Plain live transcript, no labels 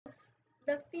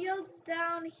the fields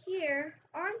down here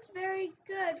aren't very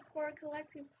good for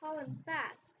collecting pollen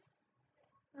fast.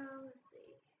 Let's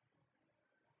see.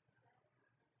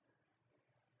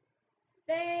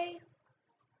 They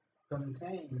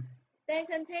Contain. they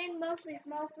contain mostly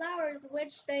small flowers,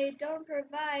 which they don't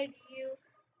provide you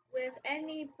with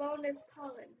any bonus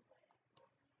pollen.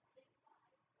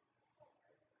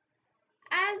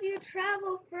 As you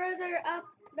travel further up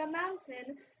the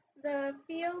mountain, the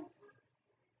fields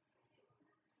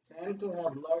Tend to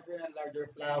have larger and larger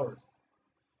flowers.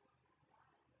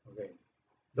 Okay.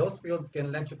 Those fields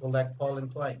can let you collect pollen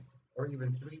twice or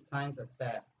even 3 times as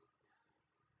fast.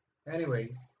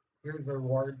 Anyways, here's the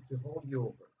reward to hold you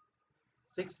over.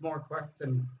 6 more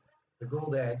questions. The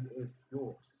gold egg is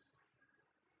yours.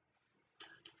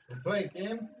 Let's play,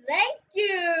 Kim. Thank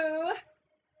you.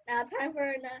 Now time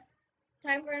for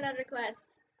another quest.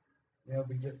 It'll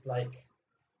be just like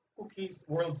Cookies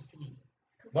World Sea.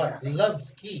 Cookies But Crossing.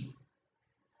 Loveskey.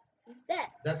 Instead.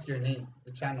 That's your name,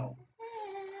 the channel.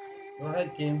 Go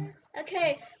ahead, Kim.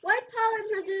 Okay, white pollen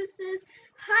produces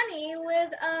honey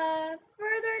with a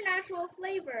further natural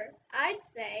flavor. I'd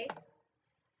say.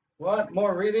 What?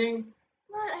 More reading?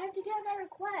 What? I have to get another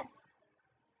quest.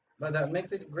 But that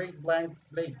makes it a great blank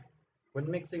slate when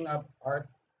mixing up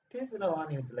artisanal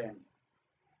honey blends.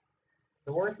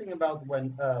 The worst thing about when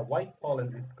white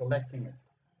pollen is collecting it.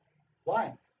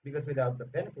 Why? Because without the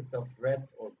benefits of red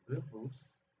or blue boots,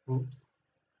 boost,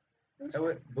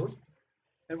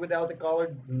 and without the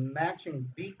colored matching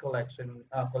bee collection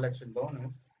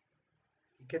bonus,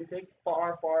 it can take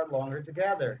far longer to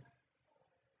gather.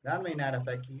 That may not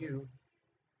affect you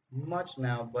much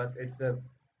now, but it's a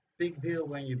big deal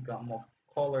when you've got more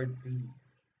colored bees.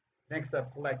 Next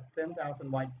up, collect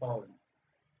 10,000 white pollen.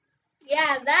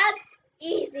 Yeah, that's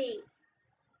easy.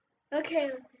 Okay,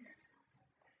 let's do this.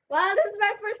 Wow, this is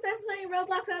my first time playing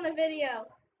Roblox on a video.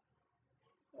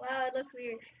 Wow, it looks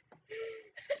weird.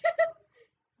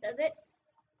 Does it?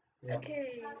 Yeah.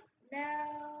 Okay,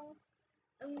 now,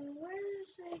 where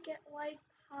should I get white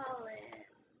pollen?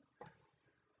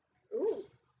 Ooh,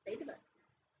 ladybugs.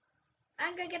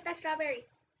 I'm gonna get that strawberry.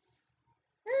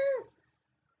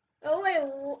 Oh wait,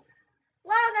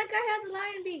 wow, that guy has a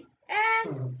lion bee.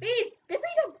 And bees,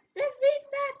 defeat him! Defeat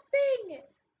that thing!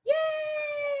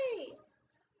 Yay!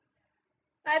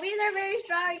 My bees are very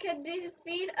strong and can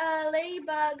defeat a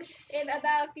ladybug in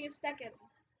about a few seconds.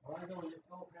 Oh, I know, you're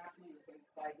so happy, you're so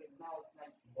excited now. It's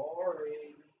like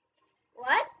boring.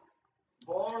 What?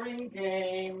 Boring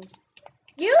game.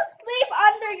 You sleep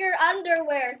under your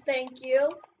underwear, thank you.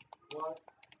 What?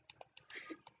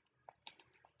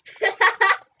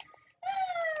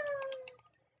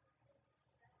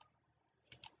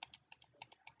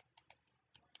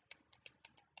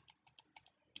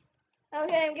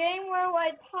 Okay, I'm getting more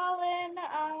white pollen.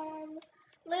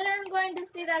 Later I'm going to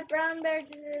see that brown bear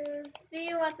to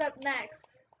see what's up next.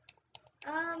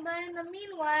 But in the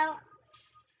meanwhile,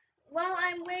 while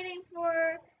I'm waiting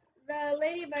for the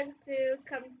ladybugs to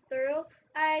come through,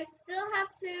 I still have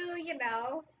to,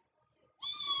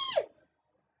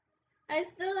 I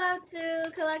still have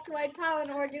to collect white pollen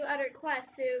or do other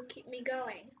quests to keep me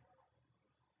going.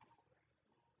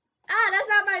 Ah, that's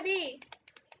not my bee.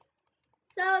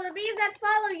 So the bees that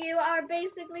follow you are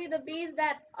basically the bees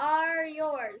that are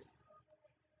yours.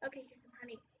 Okay, here's some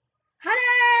honey. Honey!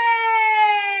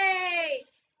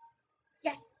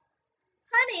 Yes!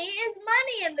 Honey is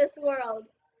money in this world.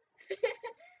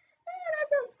 That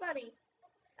sounds funny.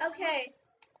 Okay,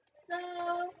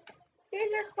 so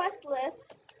here's your quest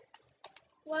list.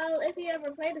 Well, if you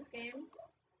ever play this game,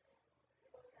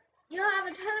 you'll have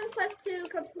a ton of quests to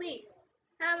complete,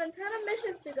 have a ton of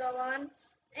missions to go on,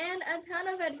 and a ton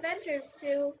of adventures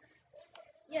to,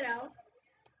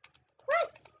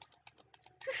 quest.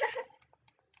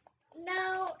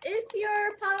 Now, if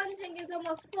your pollen tank is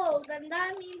almost full, then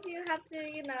that means you have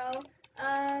to,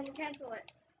 cancel it.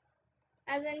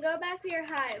 As in, go back to your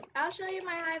hive. I'll show you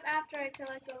my hive after I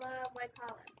collect a lot of white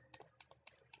pollen.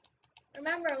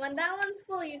 Remember, when that one's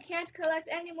full, you can't collect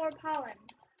any more pollen.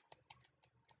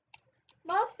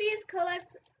 Most bees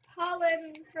collect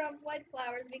pollen from white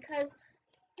flowers because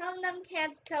some of them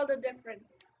can't tell the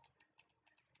difference.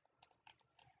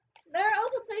 There are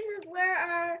also places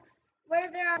where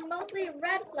there are mostly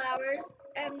red flowers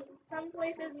and some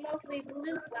places mostly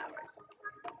blue flowers.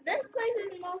 This place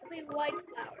is mostly white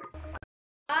flowers.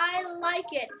 I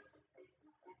like it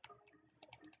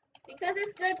because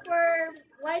it's good for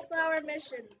white flower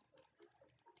missions.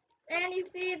 And you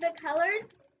see the colors?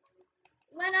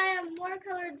 When I have more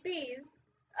colored bees,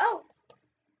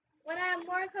 when I have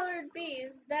more colored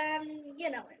bees, then you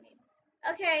know what I mean.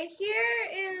 Okay, here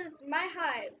is my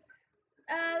hive.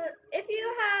 if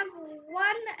you have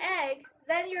one egg,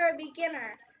 then you're a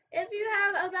beginner. If you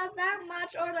have about that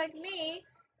much, or like me,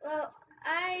 well,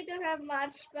 I don't have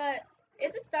much, but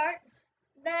it's a start,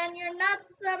 then you're not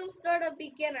some sort of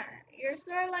beginner. You're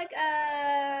sort of like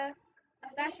a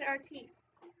fashion artiste.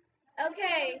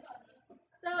 Okay,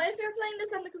 so if you're playing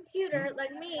this on the computer,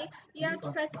 like me, you have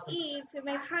to press E to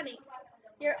make honey.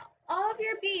 Your all of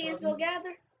your bees will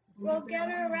gather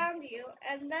around you,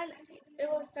 and then it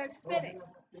will start spinning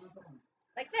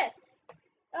like this.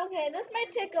 Okay, this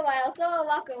might take a while, so I'll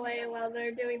walk away while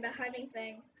they're doing the honey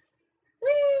thing.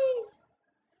 Whee!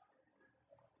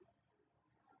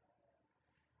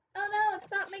 Oh no,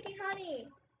 it's not making honey.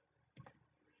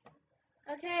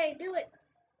 Okay, do it.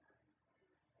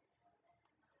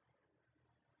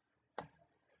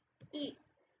 Eat.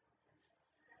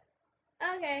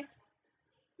 Okay.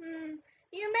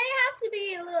 You may have to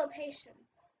be a little patient,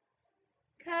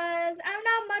 cause I'm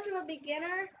not much of a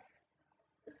beginner.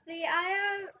 See,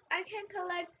 I can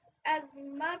collect as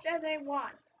much as I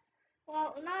want.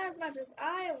 Well, not as much as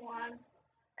I want.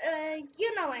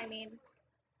 You know what I mean.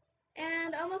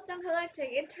 And almost done collecting,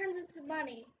 it turns into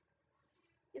money.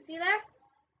 You see that?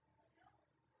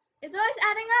 It's always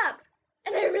adding up,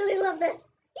 and I really love this.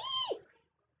 Yee!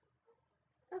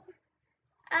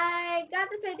 I got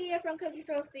this idea from Cookies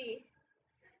Roll C.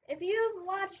 If you've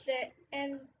watched it,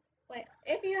 and wait,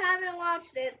 if you haven't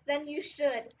watched it, then you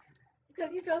should.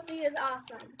 Cookies Roll C is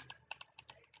awesome.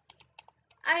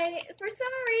 For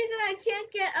some reason, I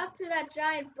can't get up to that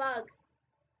giant bug,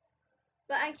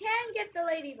 but I can get the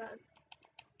ladybugs.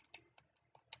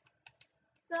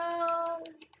 So,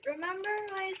 remember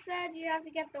when I said you have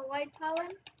to get the white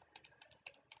pollen?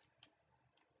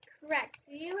 Correct.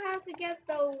 You have to get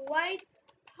the white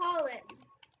pollen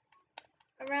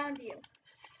around you.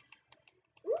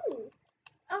 Ooh.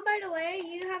 Oh, by the way,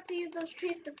 you have to use those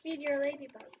trees to feed your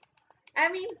ladybugs. I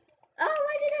mean, oh,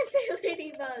 why did I say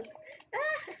ladybugs?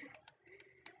 Ah.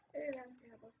 Ooh, that was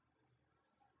terrible.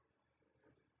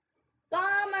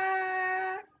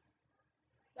 Bomber!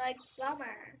 Like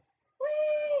bummer.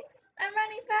 Whee! I'm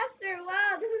running faster.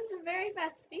 Wow, this is a very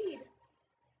fast speed.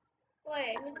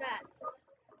 Wait, who's that?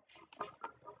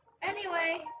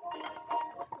 Anyway,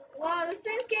 wow, this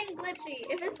thing's getting glitchy.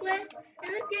 If it's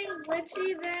getting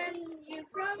glitchy, then you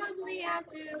probably have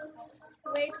to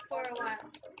wait for a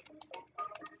while.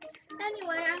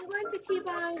 Anyway, I'm going to keep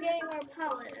on getting more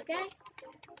pollen, okay?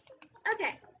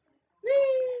 Okay.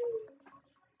 Whee!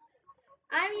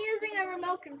 I'm using a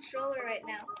remote controller right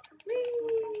now.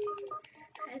 Whee!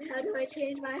 And how do I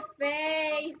change my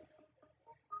face?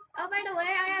 Oh, by the way,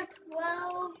 I have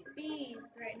 12 bees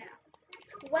right now.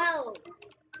 12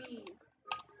 bees.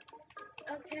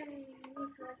 Okay, I need to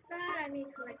collect that, I need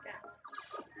to collect that.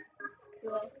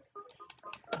 Cool.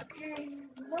 Okay,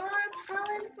 more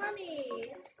pollen for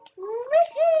me. Woohoo!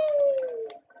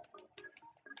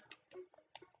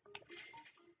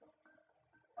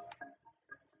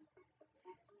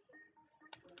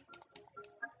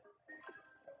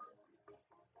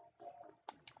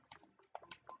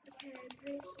 Okay, right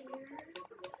here.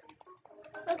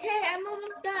 Okay, I'm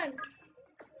almost done.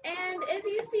 And if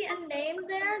you see a name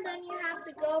there, then you have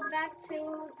to go back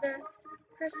to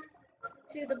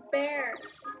the bear.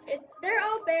 They're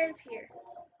all bears here,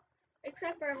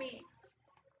 except for me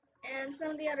and some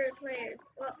of the other players.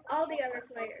 Well, all the other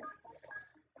players.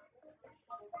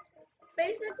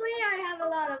 Basically, I have a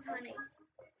lot of honey,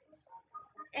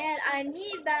 and I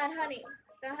need that honey.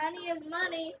 The honey is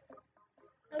money.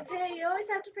 Okay, you always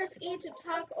have to press E to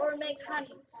talk or make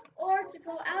honey, or to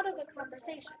go out of a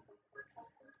conversation.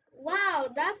 Wow,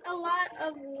 that's a lot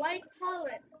of white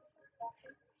pollen.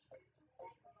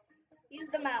 Use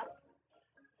the mouse.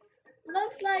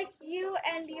 Looks like you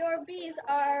and your bees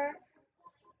are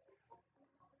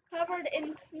covered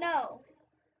in snow.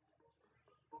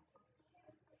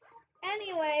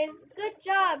 Anyways, good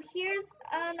job. Here's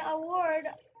an award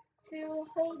to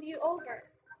hold you over.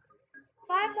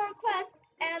 5 more quests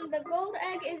and the gold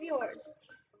egg is yours.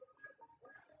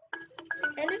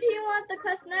 And if you want the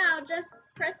quest now, just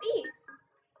press E.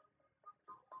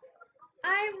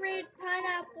 I read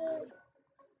pineapple,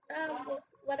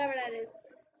 whatever that is,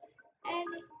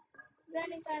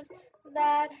 any times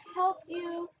that help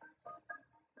you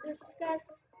discuss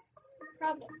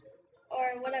problems,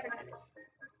 or whatever that is.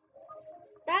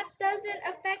 That doesn't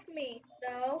affect me,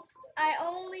 though. I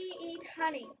only eat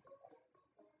honey.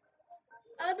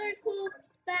 Another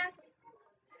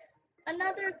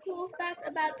cool fact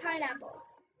about pineapple.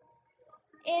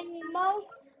 In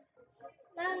most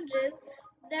languages,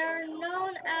 they're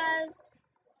known as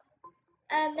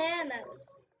ananas.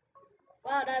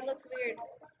 Wow, that looks weird.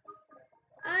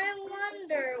 I wonder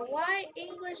why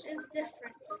English is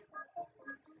different.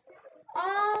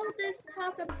 All this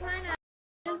talk of pineapple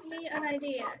gives me an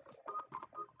idea.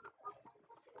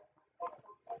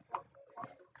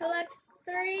 Collect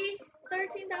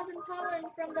 13,000 pollen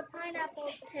from the pineapple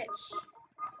pitch.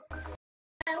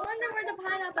 I wonder where the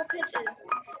pineapple pitch is.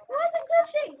 Why is it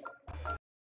glitching?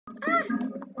 Ah!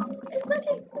 It's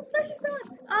glitching! It's glitching so much!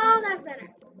 Oh, that's better.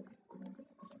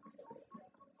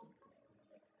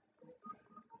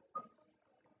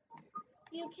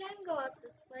 You can go up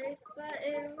this place, but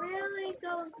it really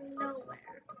goes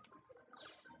nowhere.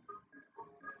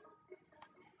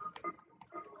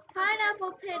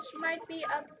 Pineapple pitch might be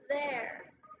up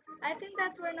there. I think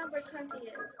that's where number 20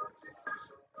 is.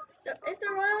 If the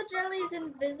royal jelly is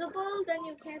invisible, then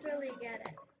you can't really get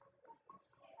it.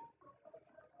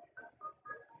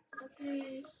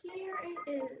 Okay, here it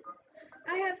is.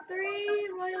 I have 3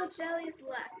 royal jellies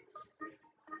left.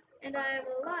 And I have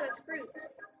a lot of fruits.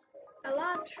 A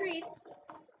lot of treats.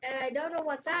 And I don't know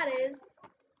what that is.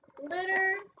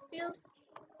 Glitter, field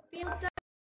dust.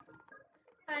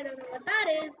 I don't know what that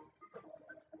is.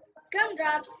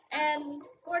 Gumdrops and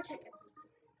 4 tickets.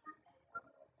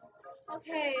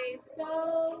 Okay,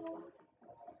 so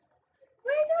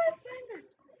where do I find them?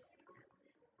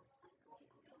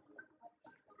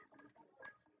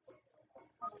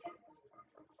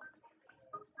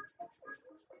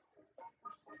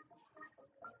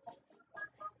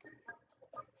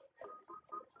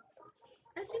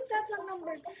 I think that's on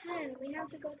number 10. We have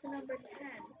to go to number 10.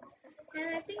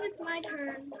 And I think it's my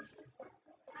turn.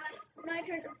 It's my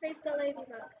turn to face the ladybug.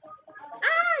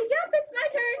 Ah, yep, it's my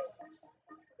turn.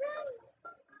 Run.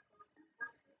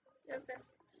 Yep,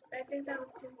 I think that was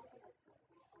too easy.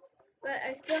 But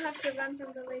I still have to run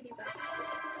from the ladybug.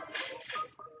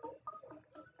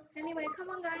 Anyway, come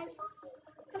on, guys.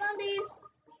 Come on, bees.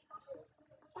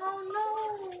 Oh,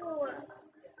 no.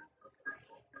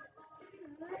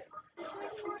 I don't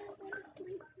want to go to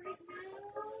sleep right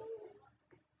now.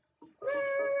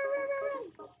 Run.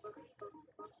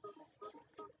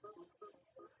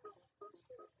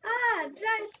 Ah,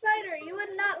 giant spider. You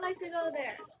would not like to go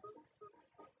there.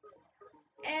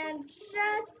 And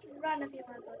just run if you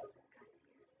want to go.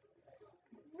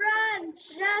 Run,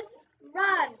 just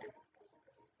run.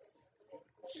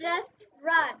 Just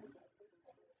run.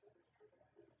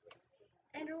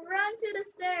 And run to the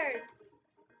stairs.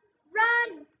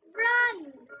 Run,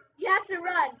 run. You have to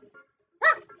run.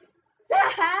 Ah,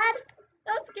 Dad,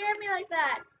 don't scare me like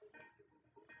that.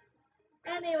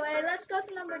 Anyway, let's go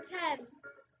to number 10.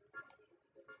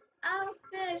 I'll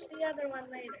finish the other one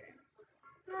later.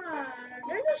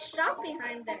 There's a shop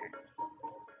behind there.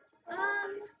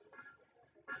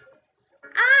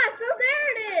 So there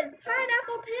it is.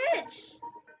 Pineapple Pitch.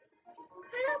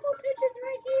 Pineapple Pitch is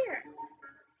right here.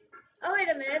 Oh, wait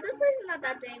a minute. This place is not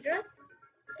that dangerous.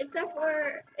 Except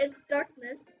for its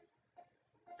darkness.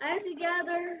 I have to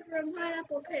gather from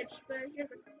Pineapple Pitch, but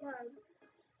here's a club.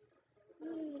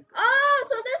 Oh,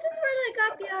 so this is where they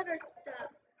got the other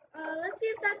stuff. Let's see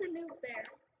if that's a new bear.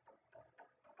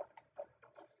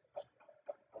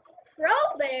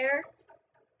 Pro bear?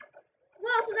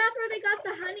 Well, so that's where they got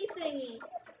the honey thingy.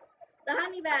 The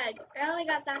honey bag. I only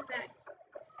got that bag.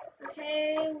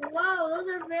 Okay, wow, those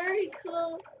are very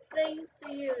cool things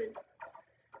to use.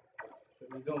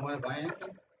 You don't want to buy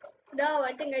anything? No,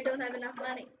 I think I don't have enough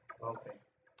money. Okay.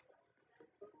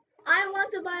 I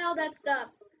want to buy all that stuff.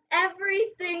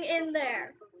 Everything in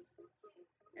there.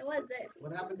 And what is this?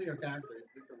 What happened to your character?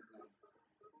 It's different now.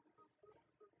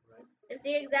 Right? It's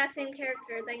the exact same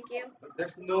character, thank you. But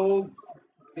there's no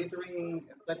glittering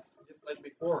effects just like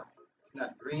before. It's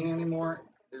not green anymore.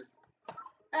 There's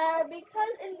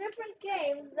Because in different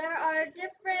games there are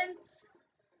different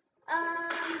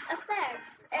effects,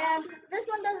 and this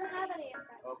one doesn't have any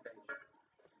effects. okay.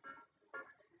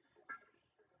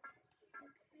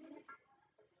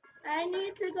 I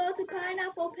need to go to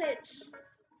Pineapple Pitch.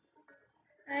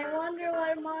 I wonder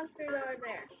what monsters are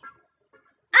there.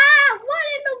 Ah! What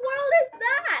in the world is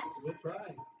that? We'll try.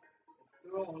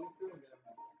 It's only two of them.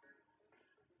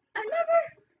 I've never.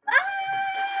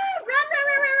 Ah! Run!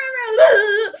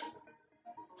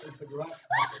 There's a grasshopper.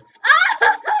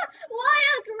 Ah! Why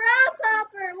a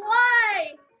grasshopper?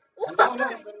 Why? No,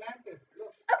 it's a mantis.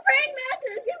 Look. A praying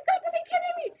mantis! You've got to be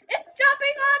kidding me! It's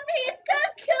jumping on me! It's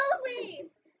gonna kill me!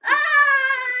 Ah!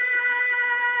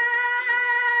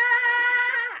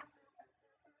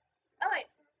 Oh wait.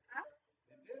 Huh?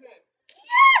 You did it.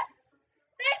 Yes!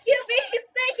 Thank you, bees!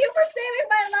 Thank you for saving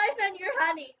my life and your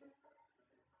honey.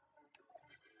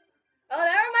 Oh,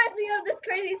 that reminds me of this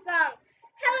crazy song.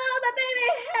 Hello, my baby.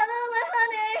 Hello, my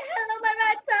honey. Hello, my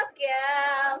red top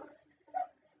gal.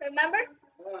 Remember?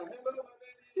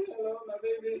 Hello, my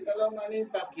baby. Hello, Manny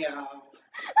Pacquiao.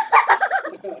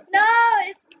 No,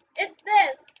 it's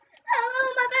this. Hello,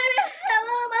 my baby.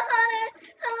 Hello, my honey.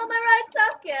 Hello, my right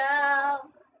Tokyo.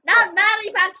 Not Manny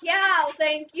Pacquiao,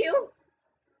 thank you.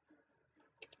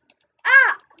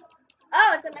 Ah!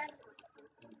 Oh, it's a man.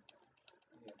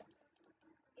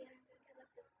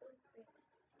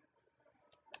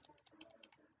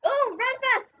 Oh, run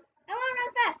fast! I want to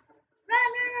run fast.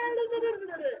 Run.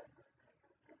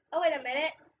 Oh, wait a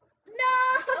minute. No,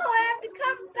 I have to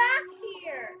come back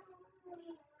here.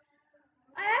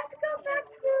 I have to go back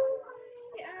to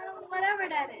whatever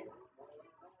that is.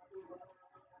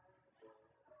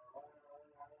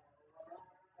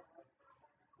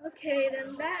 Okay,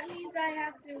 then that means I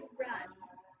have to run.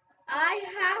 I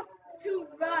have to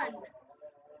run.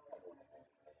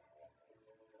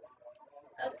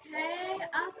 Okay,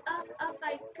 up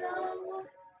I go.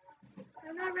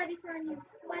 I'm not ready for a new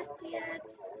quest yet.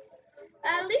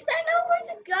 At least I know where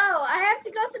to go. I have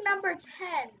to go to number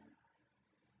 10.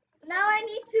 Now I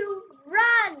need to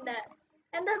run.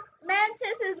 And the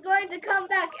mantis is going to come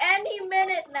back any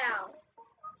minute now.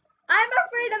 I'm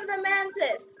afraid of the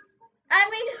mantis. I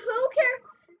mean,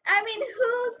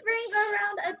 who brings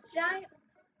around a giant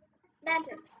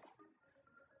mantis?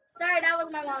 Sorry, that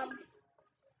was my mom.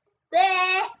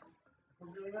 Bleh.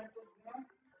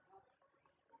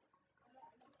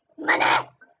 Money!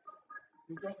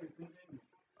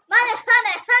 Money,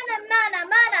 honey, honey.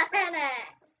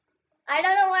 I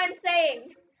don't know what I'm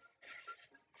saying.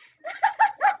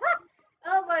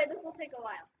 Oh boy, this will take a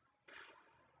while.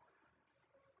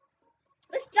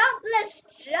 Let's jump.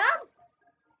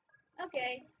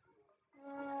 Okay.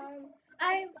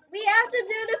 We have to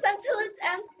do this until it's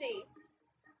empty.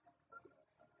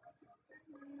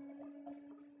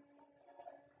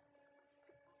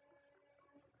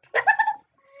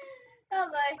 Oh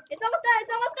boy, it's almost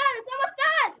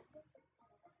done.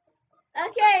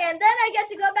 Okay, and then I get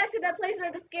to go back to that place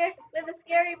where the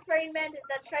scary praying mantis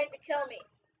that's trying to kill me.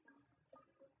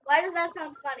 Why does that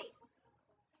sound funny?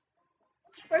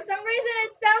 For some reason,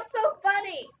 it sounds so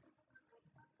funny.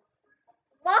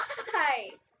 Why?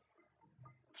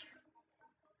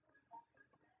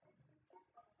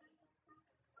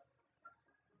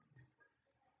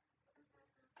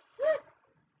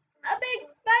 A big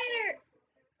spider.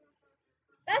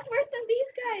 That's worse than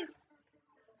these guys.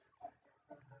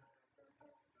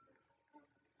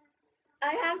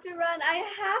 I have to run. I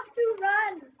have to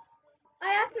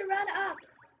run up.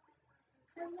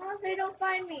 As long as they don't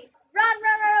find me. Run.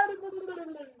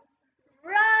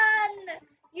 Run.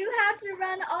 You have to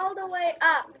run all the way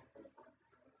up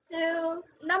to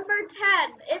number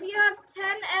 10. If you have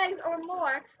 10 eggs or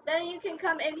more, then you can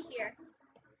come in here.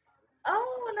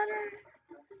 Oh, another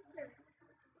dispenser.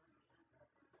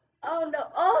 Oh no.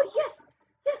 Oh, yes.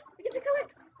 I get to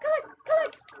collect.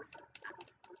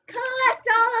 Collect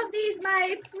all of these,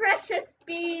 my precious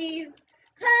bees.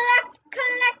 Collect.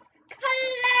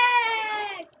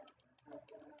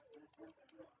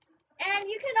 And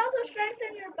you can also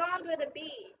strengthen your bond with a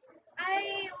bee.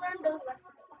 I learned those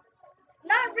lessons.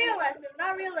 Not real lessons.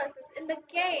 In the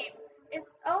game,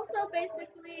 it's also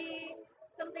basically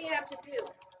something you have to do.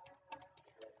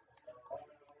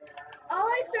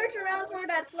 Always search around for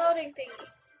that floating thingy.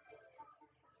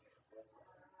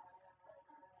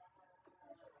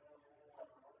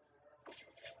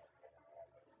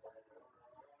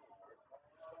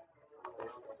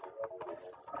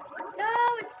 No,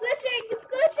 it's glitching.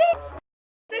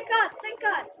 Thank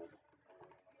God.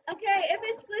 Okay, if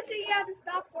it's glitching, you have to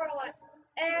stop for a while.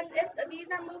 And if the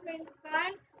bees are moving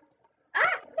fine.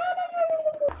 Ah! No.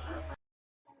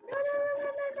 No.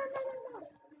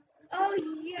 Oh,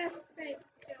 yes, thank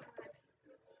God.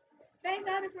 Thank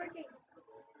God it's working.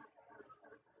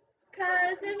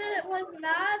 Because if it was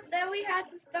not, then we had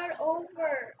to start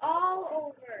over. All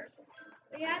over.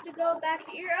 We had to go back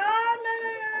here. Oh,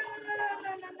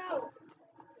 no.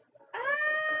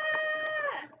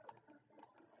 Ah!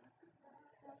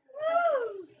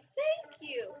 Woo! Thank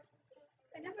you.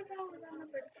 I never thought it was on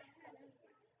number 10.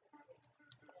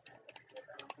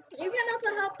 You can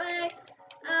also help by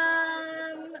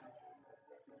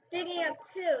digging up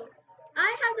too.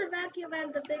 I have the vacuum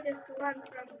and the biggest one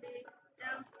from the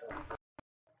downstore.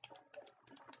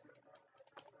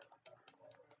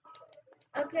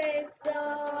 Okay, so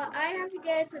I have to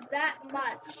get to that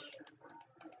much.